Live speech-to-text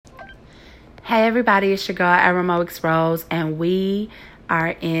Hey everybody, it's your girl Aramoix Rose, and we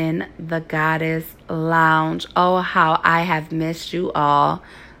are in the Goddess Lounge. Oh, how I have missed you all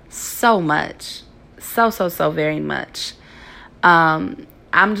so much. So very much. I'm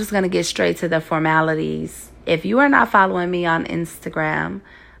just going to get straight to the formalities. If you are not following me on Instagram,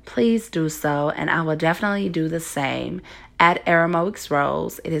 please do so, and I will definitely do the same at Aramoix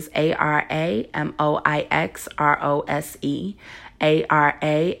Rose. It is ARAMOIXROSE.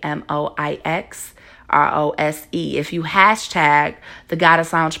 ARAMOIXROSE. If you hashtag the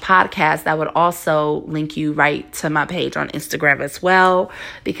Goddess Lounge podcast, that would also link you right to my page on Instagram as well,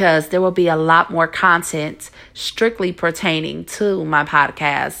 because there will be a lot more content strictly pertaining to my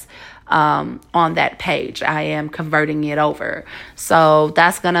podcast on that page. I am converting it over. So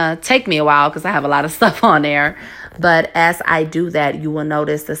that's going to take me a while because I have a lot of stuff on there. But as I do that, you will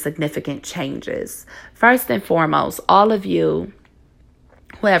notice the significant changes. First and foremost, all of you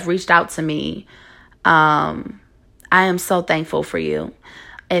who have reached out to me, I am so thankful for you.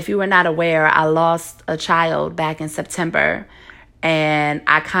 If you were not aware, I lost a child back in September. And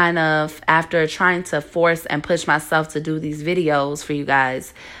I kind of, after trying to force and push myself to do these videos for you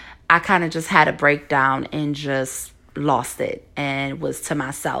guys, I kind of just had a breakdown and just lost it and was to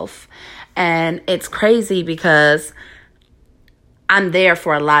myself. And it's crazy because I'm there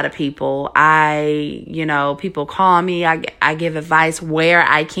for a lot of people. People call me. I give advice where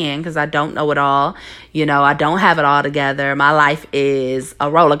I can because I don't know it all. I don't have it all together. My life is a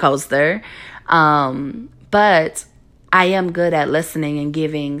roller coaster. But I am good at listening and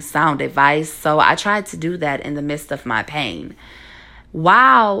giving sound advice. So I tried to do that in the midst of my pain.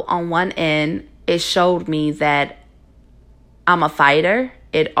 While on one end, it showed me that I'm a fighter,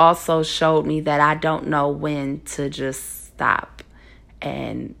 it also showed me that I don't know when to just stop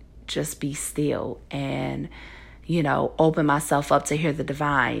and just be still and, open myself up to hear the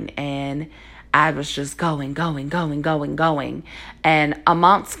divine. And I was just going. And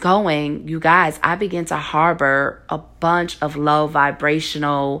amongst going, you guys, I began to harbor a bunch of low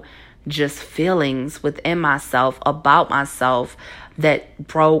vibrational just feelings within myself about myself that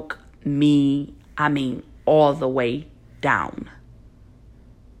broke me, all the way down.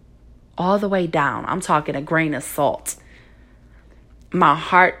 All the way down. I'm talking a grain of salt. My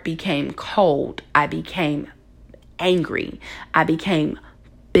heart became cold. I became angry. I became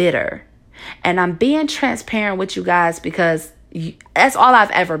bitter. And I'm being transparent with you guys because that's all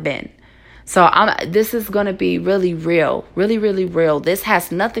I've ever been. So this is going to be really real, really real. This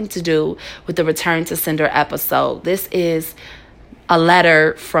has nothing to do with the Return to Sender episode. This is a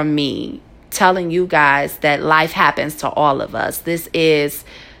letter from me telling you guys that life happens to all of us. This is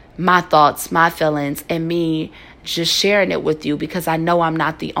my thoughts, my feelings, and me just sharing it with you because I know I'm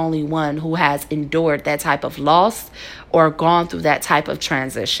not the only one who has endured that type of loss or gone through that type of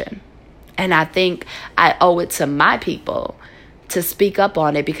transition. And I think I owe it to my people to speak up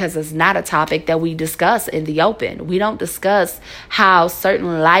on it because it's not a topic that we discuss in the open. We don't discuss how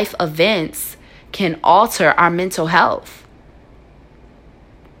certain life events can alter our mental health.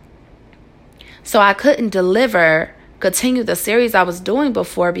 So I couldn't continue the series I was doing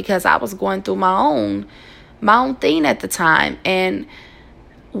before because I was going through my own thing at the time. And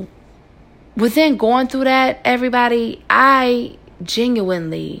within going through that, everybody, I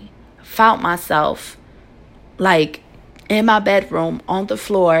genuinely found myself like in my bedroom on the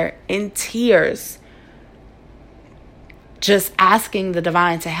floor in tears, just asking the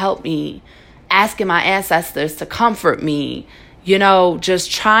divine to help me, asking my ancestors to comfort me, just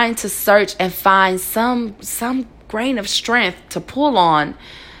trying to search and find some grain of strength to pull on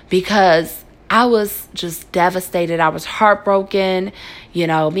because I was just devastated. I was heartbroken.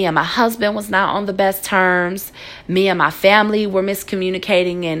 Me and my husband was not on the best terms. Me and my family were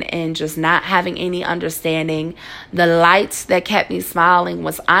miscommunicating and just not having any understanding. The lights that kept me smiling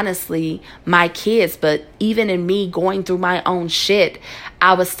was honestly my kids. But even in me going through my own shit,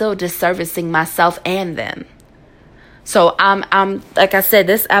 I was still disservicing myself and them. So I'm like I said,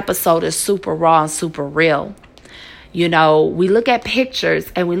 this episode is super raw and super real. We look at pictures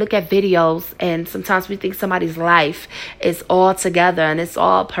and we look at videos and sometimes we think somebody's life is all together and it's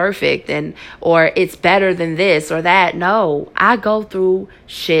all perfect or it's better than this or that. No, I go through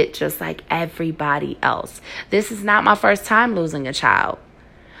shit just like everybody else. This is not my first time losing a child,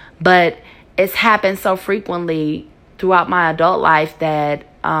 but it's happened so frequently throughout my adult life that,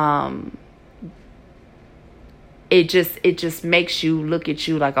 it just makes you look at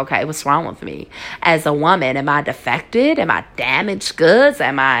you like, okay, what's wrong with me as a woman? Am I defected? Am I damaged goods?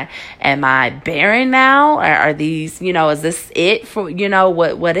 Am I barren now? Or are these, is this it for,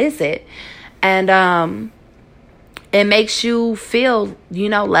 what is it? And it makes you feel,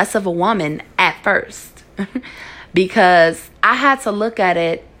 less of a woman at at first because I had to look at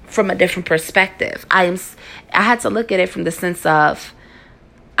it from a different perspective. I had to look at it from the sense of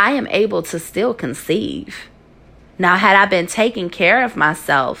I am able to still conceive. Now, had I been taking care of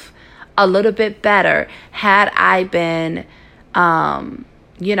myself a little bit better, had I been,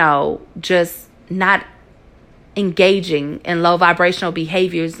 just not engaging in low vibrational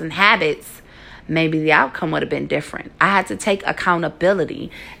behaviors and habits, maybe the outcome would have been different. I had to take accountability.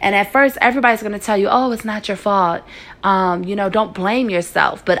 And at first, everybody's going to tell you, oh, it's not your fault. Don't blame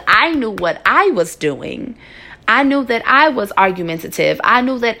yourself. But I knew what I was doing. I knew that I was argumentative. I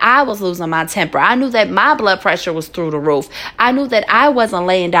knew that I was losing my temper. I knew that my blood pressure was through the roof. I knew that I wasn't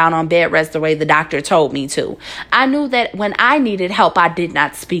laying down on bed rest the way the doctor told me to. I knew that when I needed help, I did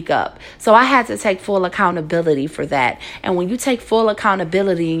not speak up. So I had to take full accountability for that. And when you take full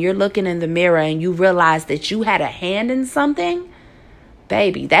accountability and you're looking in the mirror and you realize that you had a hand in something,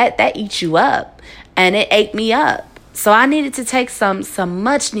 baby, that eats you up. And it ate me up. So I needed to take some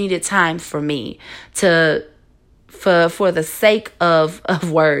much needed time for me for the sake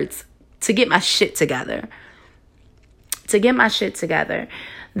of words, to get my shit together.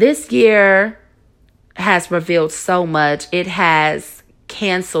 This year has revealed so much. It has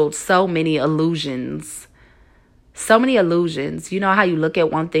canceled so many illusions. You know how you look at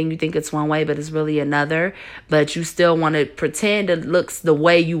one thing, you think it's one way, but it's really another. But you still want to pretend it looks the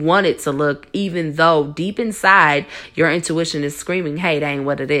way you want it to look, even though deep inside your intuition is screaming, hey, that ain't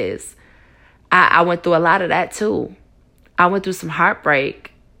what it is. I went through a lot of that too. I went through some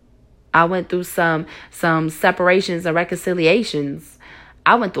heartbreak. I went through some separations and reconciliations.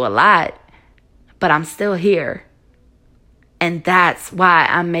 I went through a lot, but I'm still here. And that's why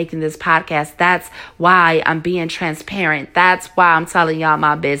I'm making this podcast. That's why I'm being transparent. That's why I'm telling y'all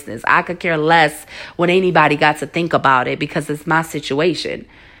my business. I could care less what anybody got to think about it because it's my situation.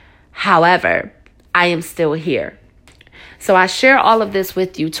 However, I am still here. So I share all of this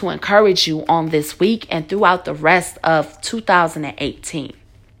with you to encourage you on this week and throughout the rest of 2018.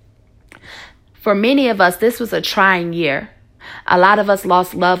 For many of us, this was a trying year. A lot of us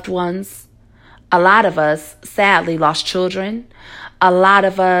lost loved ones. A lot of us, sadly, lost children. A lot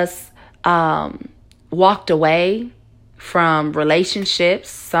of us walked away from relationships.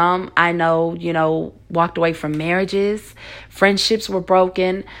 Some, I know, walked away from marriages. Friendships were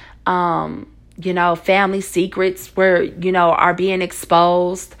broken. Family secrets are being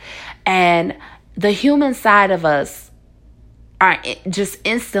exposed. And the human side of us are just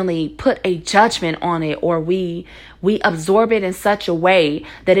instantly put a judgment on it, or we absorb it in such a way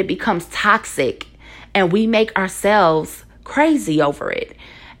that it becomes toxic and we make ourselves crazy over it.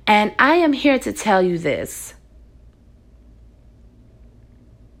 And I am here to tell you this.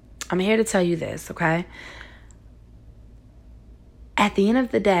 Okay? At the end of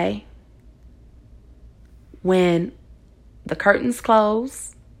the day, when the curtains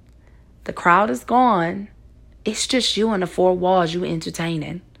close, the crowd is gone, it's just you and the four walls you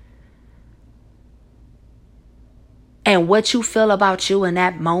entertaining. And what you feel about you in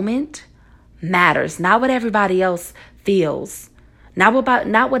that moment matters. Not what everybody else feels. Not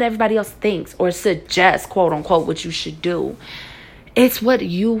what everybody else thinks or suggests, quote unquote, what you should do. It's what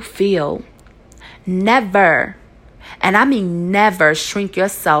you feel. Never, and I mean never, shrink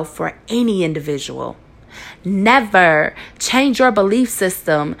yourself for any individual. Never change your belief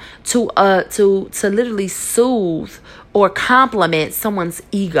system to literally soothe or compliment someone's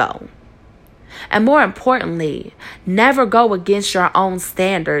ego. And more importantly, never go against your own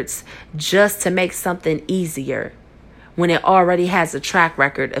standards just to make something easier when it already has a track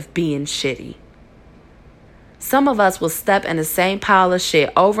record of being shitty. Some of us will step in the same pile of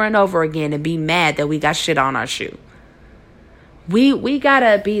shit over and over again and be mad that we got shit on our shoe. We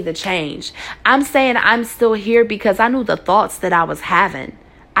gotta be the change. I'm saying I'm still here because I knew the thoughts that I was having.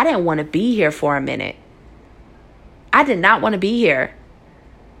 I didn't want to be here for a minute. I did not want to be here.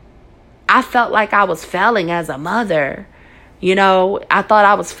 I felt like I was failing as a mother. I thought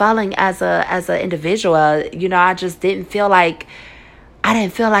I was failing as an individual. I just didn't feel like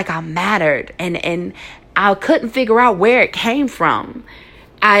I mattered, and I couldn't figure out where it came from.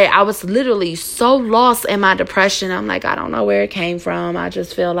 I was literally so lost in my depression. I'm like, I don't know where it came from. I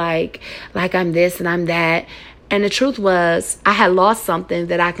just feel like I'm this and I'm that. And the truth was, I had lost something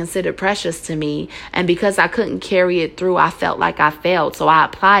that I considered precious to me. And because I couldn't carry it through, I felt like I failed. So I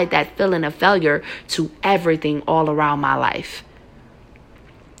applied that feeling of failure to everything all around my life.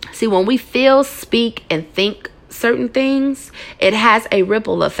 See, when we feel, speak, and think certain things, it has a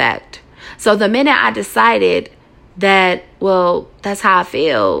ripple effect. So the minute I decided that, well, that's how I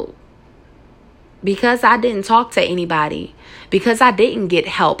feel, because I didn't talk to anybody, because I didn't get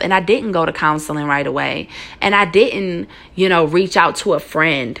help, and I didn't go to counseling right away, and I didn't, reach out to a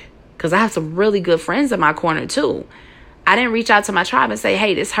friend, because I have some really good friends in my corner too. I didn't reach out to my tribe and say,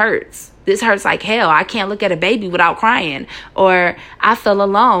 hey, this hurts. This hurts like hell. I can't look at a baby without crying. Or I feel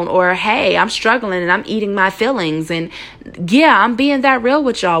alone. Or, hey, I'm struggling and I'm eating my feelings. And yeah, I'm being that real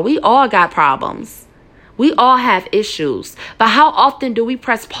with y'all. We all got problems. We all have issues. But how often do we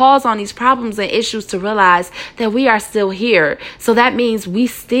press pause on these problems and issues to realize that we are still here? So that means we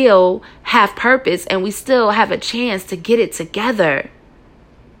still have purpose and we still have a chance to get it together.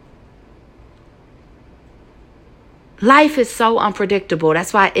 Life is so unpredictable.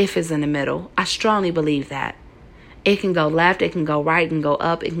 That's why if is in the middle. I strongly believe that. It can go left, it can go right, it can go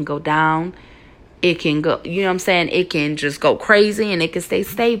up, it can go down. It can go, it can just go crazy and it can stay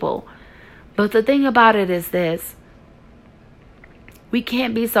stable. But the thing about it is this. We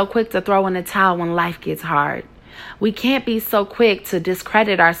can't be so quick to throw in the towel when life gets hard. We can't be so quick to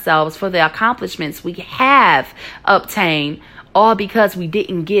discredit ourselves for the accomplishments we have obtained, all because we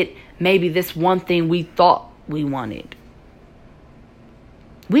didn't get maybe this one thing we thought we wanted.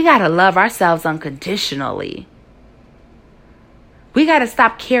 We got to love ourselves unconditionally. We got to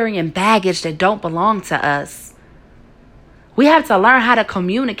stop carrying baggage that don't belong to us. We have to learn how to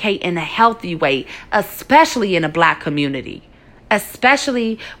communicate in a healthy way, especially in the Black community,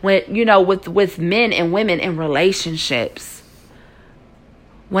 especially when, with men and women in relationships.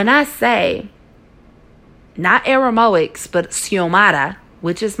 When I say not Aramoics, but Xiomara,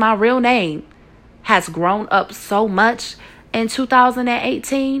 which is my real name, has grown up so much in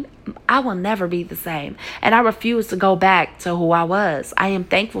 2018, I will never be the same. And I refuse to go back to who I was. I am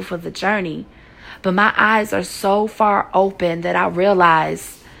thankful for the journey. But my eyes are so far open that I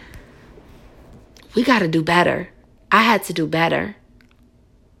realize we got to do better. I had to do better.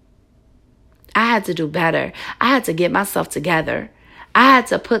 I had to get myself together. I had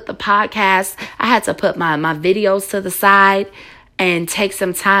to put the podcast, I had to put my videos to the side and take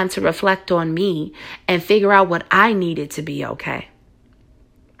some time to reflect on me and figure out what I needed to be okay.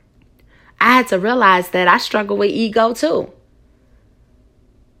 I had to realize that I struggle with ego too.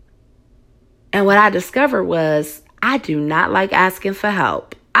 And what I discovered was I do not like asking for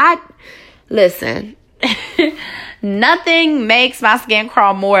help. Listen, nothing makes my skin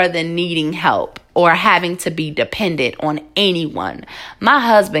crawl more than needing help or having to be dependent on anyone. My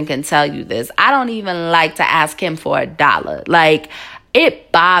husband can tell you this. I don't even like to ask him for $1. Like,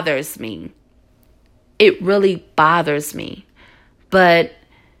 it bothers me. It really bothers me. But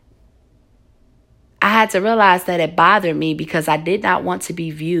I had to realize that it bothered me because I did not want to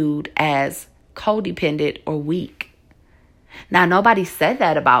be viewed as codependent or weak. Now, nobody said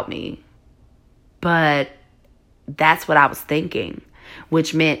that about me, but that's what I was thinking,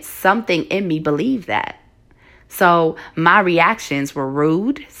 which meant something in me believed that. So my reactions were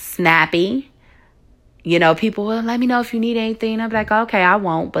rude, snappy. People will let me know if you need anything. I'll be like, okay, I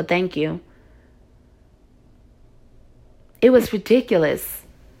won't, but thank you. It was ridiculous.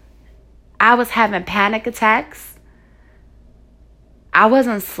 I was having panic attacks. I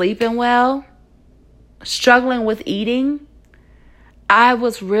wasn't sleeping well, struggling with eating. I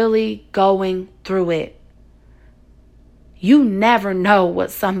was really going through it. You never know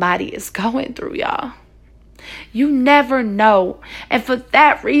what somebody is going through, y'all. You never know. And for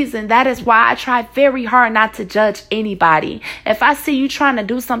that reason, that is why I try very hard not to judge anybody. If I see you trying to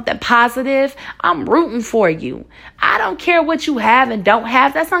do something positive, I'm rooting for you. I don't care what you have and don't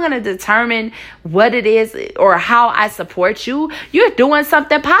have. That's not going to determine what it is or how I support you. You're doing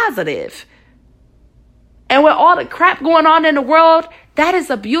something positive. And with all the crap going on in the world, that is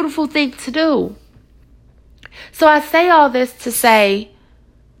a beautiful thing to do. So I say all this to say,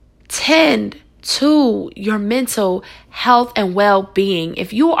 tend to your mental health and well-being.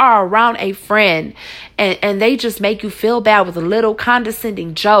 If you are around a friend and they just make you feel bad with little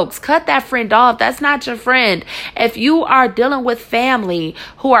condescending jokes, cut that friend off. That's not your friend. If you are dealing with family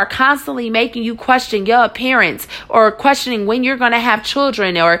who are constantly making you question your appearance or questioning when you're going to have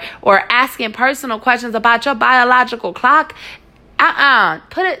children or asking personal questions about your biological clock,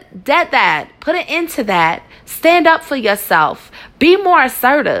 put it into that. Stand up for yourself. Be more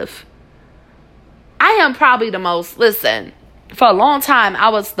assertive. I am probably for a long time, I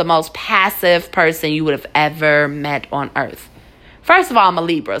was the most passive person you would have ever met on earth. First of all, I'm a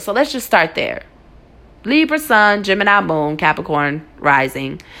Libra, so let's just start there. Libra sun, Gemini moon, Capricorn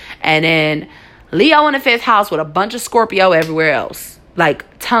rising, and then Leo in the 5th house with a bunch of Scorpio everywhere else, like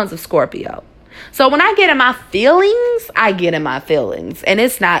tons of Scorpio. So when I get in my feelings, I get in my feelings, and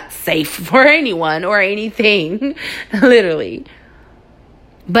it's not safe for anyone or anything, literally.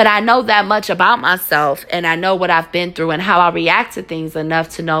 But I know that much about myself, and I know what I've been through and how I react to things enough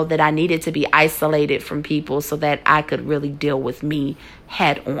to know that I needed to be isolated from people so that I could really deal with me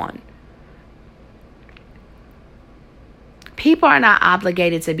head on. People are not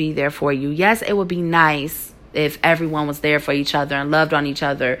obligated to be there for you. Yes, it would be nice if everyone was there for each other and loved on each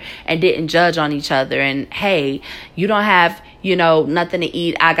other and didn't judge on each other. And hey, you don't have, nothing to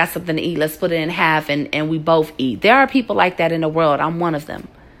eat. I got something to eat. Let's split it in half and we both eat. There are people like that in the world. I'm one of them.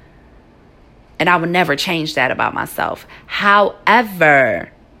 And I would never change that about myself.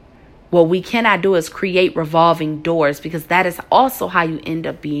 However, what we cannot do is create revolving doors, because that is also how you end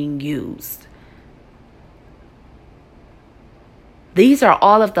up being used. These are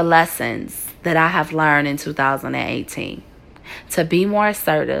all of the lessons that I have learned in 2018. To be more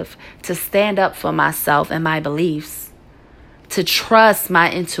assertive, to stand up for myself and my beliefs, to trust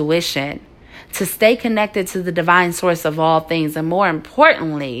my intuition, to stay connected to the divine source of all things, and more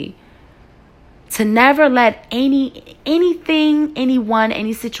importantly, to never let anything, anyone,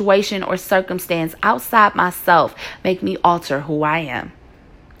 any situation or circumstance outside myself make me alter who I am,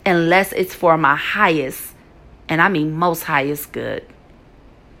 unless it's for my highest, and I mean most highest good.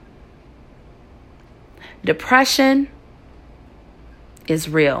 Depression is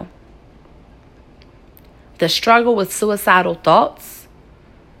real. The struggle with suicidal thoughts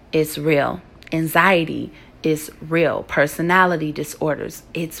is real. Anxiety is real. Personality disorders,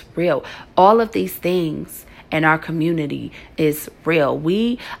 it's real. All of these things in our community is real.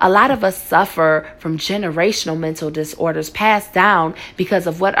 A lot of us suffer from generational mental disorders passed down because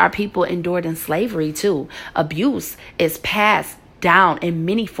of what our people endured in slavery too. Abuse is passed down in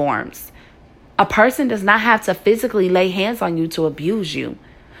many forms. A person does not have to physically lay hands on you to abuse you.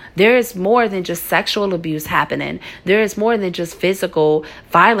 There is more than just sexual abuse happening. There is more than just physical,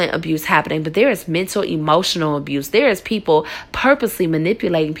 violent abuse happening, but there is mental, emotional abuse. There is people purposely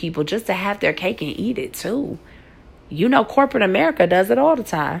manipulating people just to have their cake and eat it too. Corporate America does it all the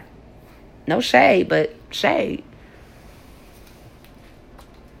time. No shade, but shade.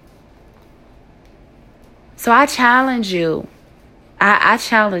 So I challenge you. I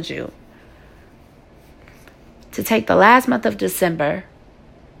challenge you to take the last month of December,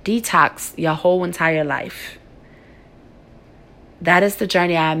 detox your whole entire life. That is the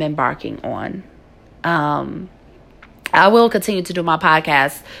journey I am embarking on. I will continue to do my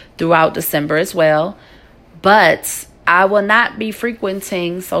podcast throughout December as well, but I will not be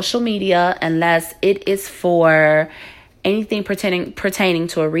frequenting social media unless it is for anything pertaining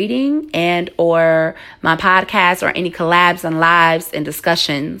to a reading and or my podcast, or any collabs and lives and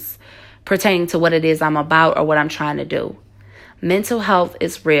discussions pertaining to what it is I'm about or what I'm trying to do. Mental health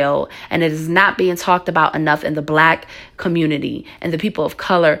is real, and it is not being talked about enough in the Black community and the people of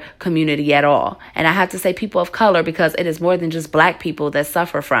color community at all. And I have to say people of color because it is more than just Black people that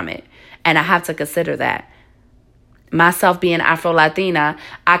suffer from it. And I have to consider that. Myself being Afro-Latina,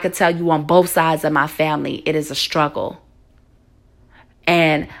 I could tell you on both sides of my family, it is a struggle.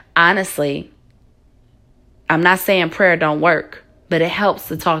 And honestly, I'm not saying prayer don't work, but it helps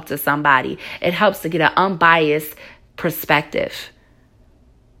to talk to somebody. It helps to get an unbiased perspective.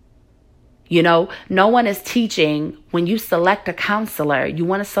 No one is teaching when you select a counselor, you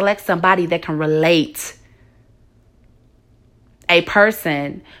want to select somebody that can relate. A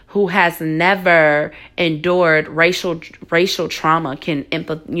person who has never endured racial trauma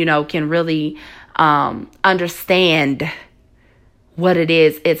can really understand what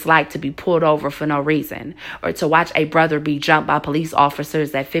it's like to be pulled over for no reason, or to watch a brother be jumped by police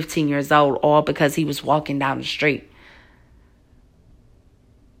officers at 15 years old, all because he was walking down the street.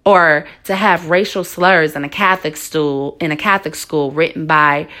 Or to have racial slurs in a Catholic school written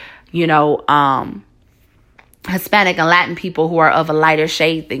by, Hispanic and Latin people who are of a lighter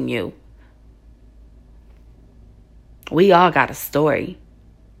shade than you. We all got a story.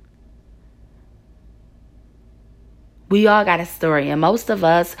 We all got a story. And most of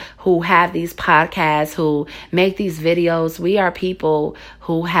us who have these podcasts, who make these videos, we are people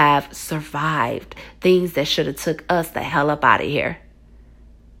who have survived things that should have took us the hell up out of here.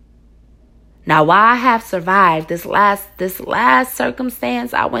 Now, while I have survived this last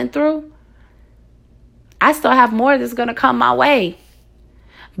circumstance I went through, I still have more that's going to come my way.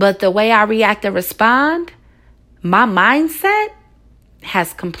 But the way I react and respond, my mindset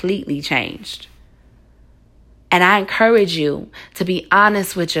has completely changed. And I encourage you to be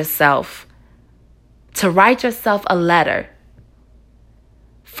honest with yourself, to write yourself a letter,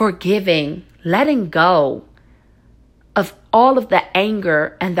 forgiving, letting go of all of the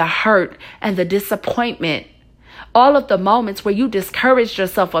anger and the hurt and the disappointment, all of the moments where you discouraged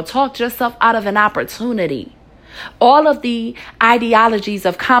yourself or talked yourself out of an opportunity. All of the ideologies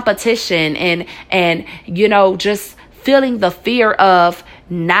of competition and just feeling the fear of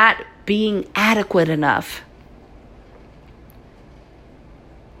not being adequate enough.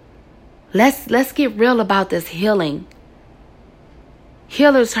 Let's get real about this healing.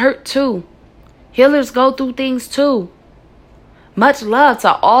 Healers hurt too. Healers go through things too. Much love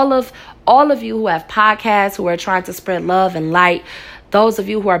to all of you who have podcasts, who are trying to spread love and light. Those of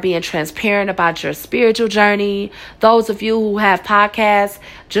you who are being transparent about your spiritual journey. Those of you who have podcasts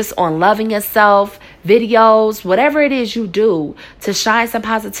just on loving yourself, videos, whatever it is you do to shine some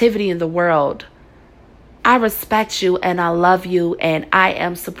positivity in the world. I respect you and I love you, and I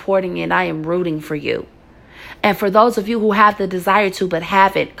am supporting and I am rooting for you. And for those of you who have the desire to but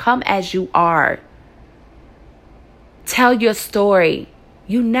haven't, come as you are. Tell your story.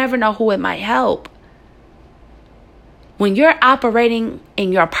 You never know who it might help. When you're operating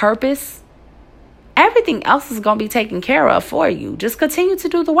in your purpose, everything else is going to be taken care of for you. Just continue to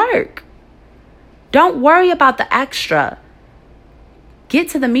do the work. Don't worry about the extra. Get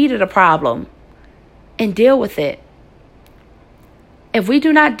to the meat of the problem and deal with it. If we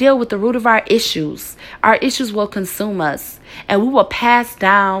do not deal with the root of our issues will consume us, and we will pass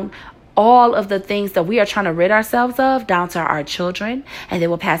down all of the things that we are trying to rid ourselves of down to our children, and they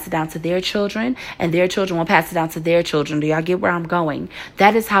will pass it down to their children, and their children will pass it down to their children. Do y'all get where I'm going?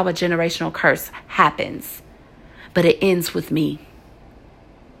 That is how a generational curse happens. But it ends with me.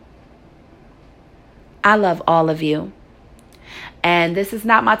 I love all of you. And this is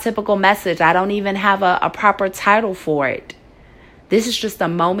not my typical message. I don't even have a proper title for it. This is just a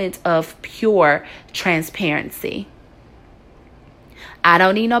moment of pure transparency. I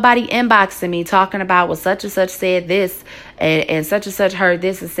don't need nobody inboxing me talking about, well, such and such said this and such heard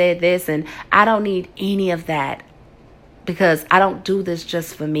this and said this. And I don't need any of that, because I don't do this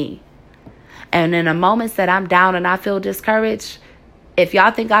just for me. And in the moments that I'm down and I feel discouraged, if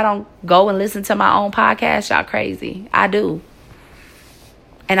y'all think I don't go and listen to my own podcast, y'all crazy. I do.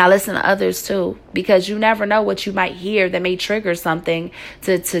 And I listen to others too, because you never know what you might hear that may trigger something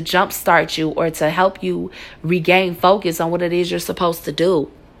to jumpstart you or to help you regain focus on what it is you're supposed to do.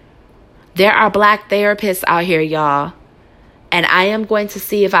 There are Black therapists out here, y'all. And I am going to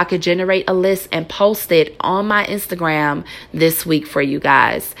see if I could generate a list and post it on my Instagram this week for you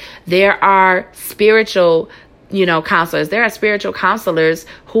guys. There are spiritual, counselors. There are spiritual counselors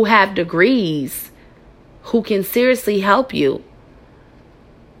who have degrees who can seriously help you.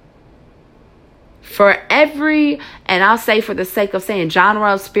 For every, and I'll say for the sake of saying,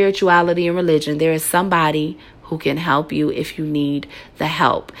 genre of spirituality and religion, there is somebody who can help you if you need the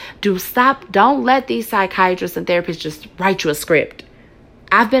help. Don't let these psychiatrists and therapists just write you a script.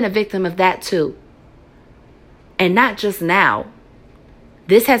 I've been a victim of that too. And not just now.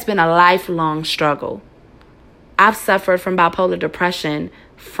 This has been a lifelong struggle. I've suffered from bipolar depression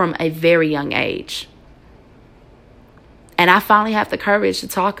from a very young age. And I finally have the courage to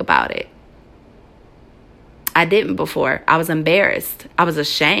talk about it. I didn't before. I was embarrassed. I was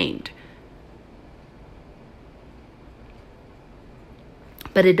ashamed.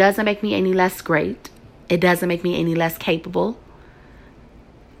 But it doesn't make me any less great. It doesn't make me any less capable.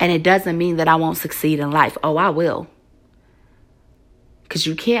 And it doesn't mean that I won't succeed in life. Oh, I will. Because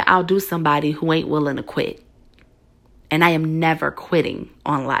you can't outdo somebody who ain't willing to quit. And I am never quitting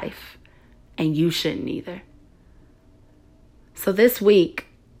on life. And you shouldn't either. So this week,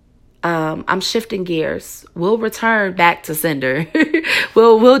 I'm shifting gears. We'll return back to Sender.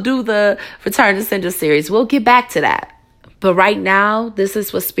 We'll do the Return to Sender series. We'll get back to that. But right now, this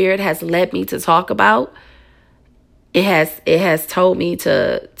is what Spirit has led me to talk about. It has told me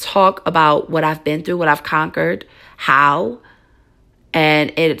to talk about what I've been through, what I've conquered, how.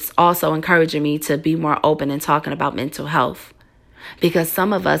 And it's also encouraging me to be more open and talking about mental health. Because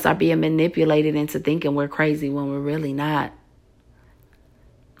some of us are being manipulated into thinking we're crazy when we're really not.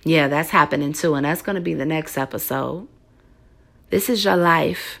 Yeah, that's happening too. And that's going to be the next episode. This is your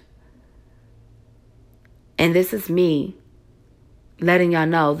life. And this is me letting y'all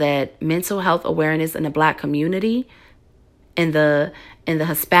know that mental health awareness in the Black community, in the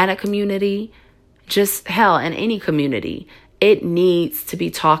Hispanic community, just hell, in any community, it needs to be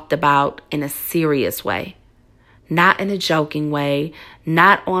talked about in a serious way. Not in a joking way,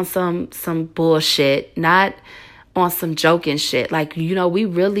 not on some bullshit, not on some joking shit. Like, we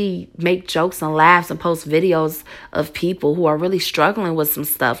really make jokes and laughs and post videos of people who are really struggling with some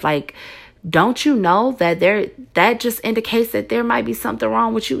stuff. Like, don't you know that just indicates that there might be something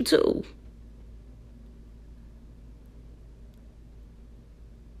wrong with you too?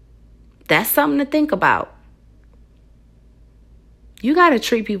 That's something to think about. You got to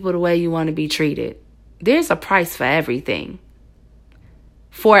treat people the way you want to be treated. There's a price for everything.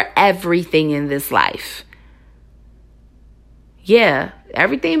 For everything in this life. Yeah,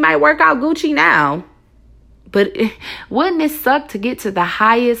 everything might work out Gucci now. But wouldn't it suck to get to the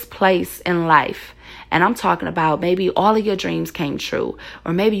highest place in life? And I'm talking about maybe all of your dreams came true.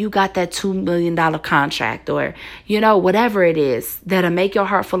 Or maybe you got that $2 million contract. Or, whatever it is that'll make your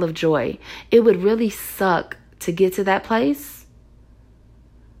heart full of joy. It would really suck to get to that place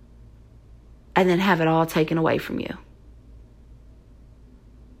and then have it all taken away from you.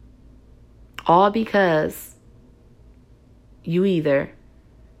 All because you either,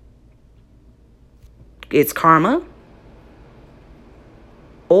 it's karma,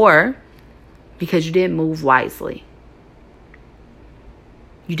 or because you didn't move wisely.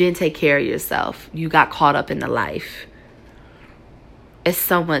 You didn't take care of yourself. You got caught up in the life. It's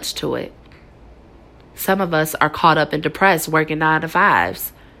so much to it. Some of us are caught up and depressed working 9 to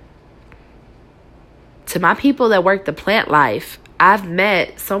 5s. To my people that work the plant life, I've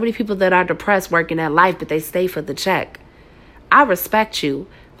met so many people that are depressed working that life, but they stay for the check. I respect you,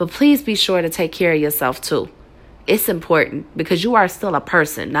 but please be sure to take care of yourself too. It's important because you are still a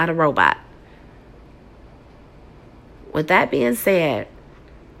person, not a robot. With that being said,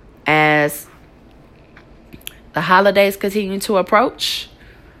 as the holidays continue to approach,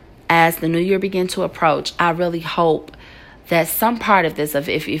 as the new year begins to approach, I really hope that some part of this,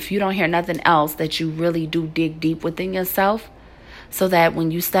 if you don't hear nothing else, that you really do dig deep within yourself, so that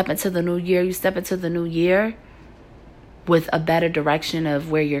when you step into the new year with a better direction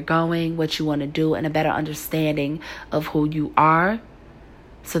of where you're going, what you want to do, and a better understanding of who you are,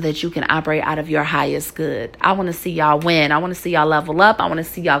 so that you can operate out of your highest good. I want to see y'all win. I want to see y'all level up. I want to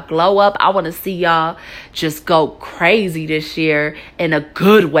see y'all glow up. I want to see y'all just go crazy this year in a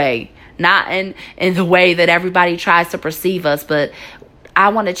good way. Not in the way that everybody tries to perceive us, but I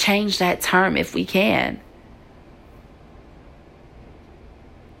want to change that term if we can.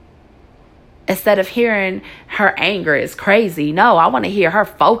 Instead of hearing her anger is crazy, no, I want to hear her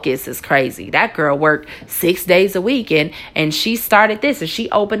focus is crazy. That girl worked 6 days a week and she started this and she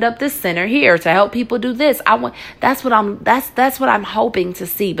opened up this center here to help people do this. That's what I'm hoping to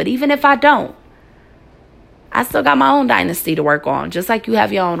see. But even if I don't, I still got my own dynasty to work on, just like you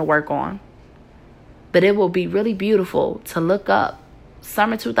have your own to work on. But it will be really beautiful to look up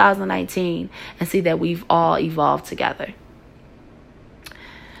summer 2019 and see that we've all evolved together.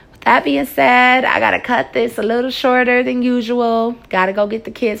 That being said, I got to cut this a little shorter than usual. Got to go get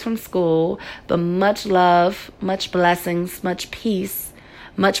the kids from school. But much love, much blessings, much peace,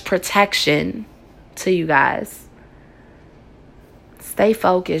 much protection to you guys. Stay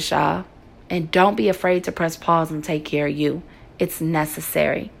focused, y'all. And don't be afraid to press pause and take care of you. It's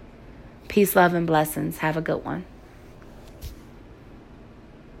necessary. Peace, love, and blessings. Have a good one.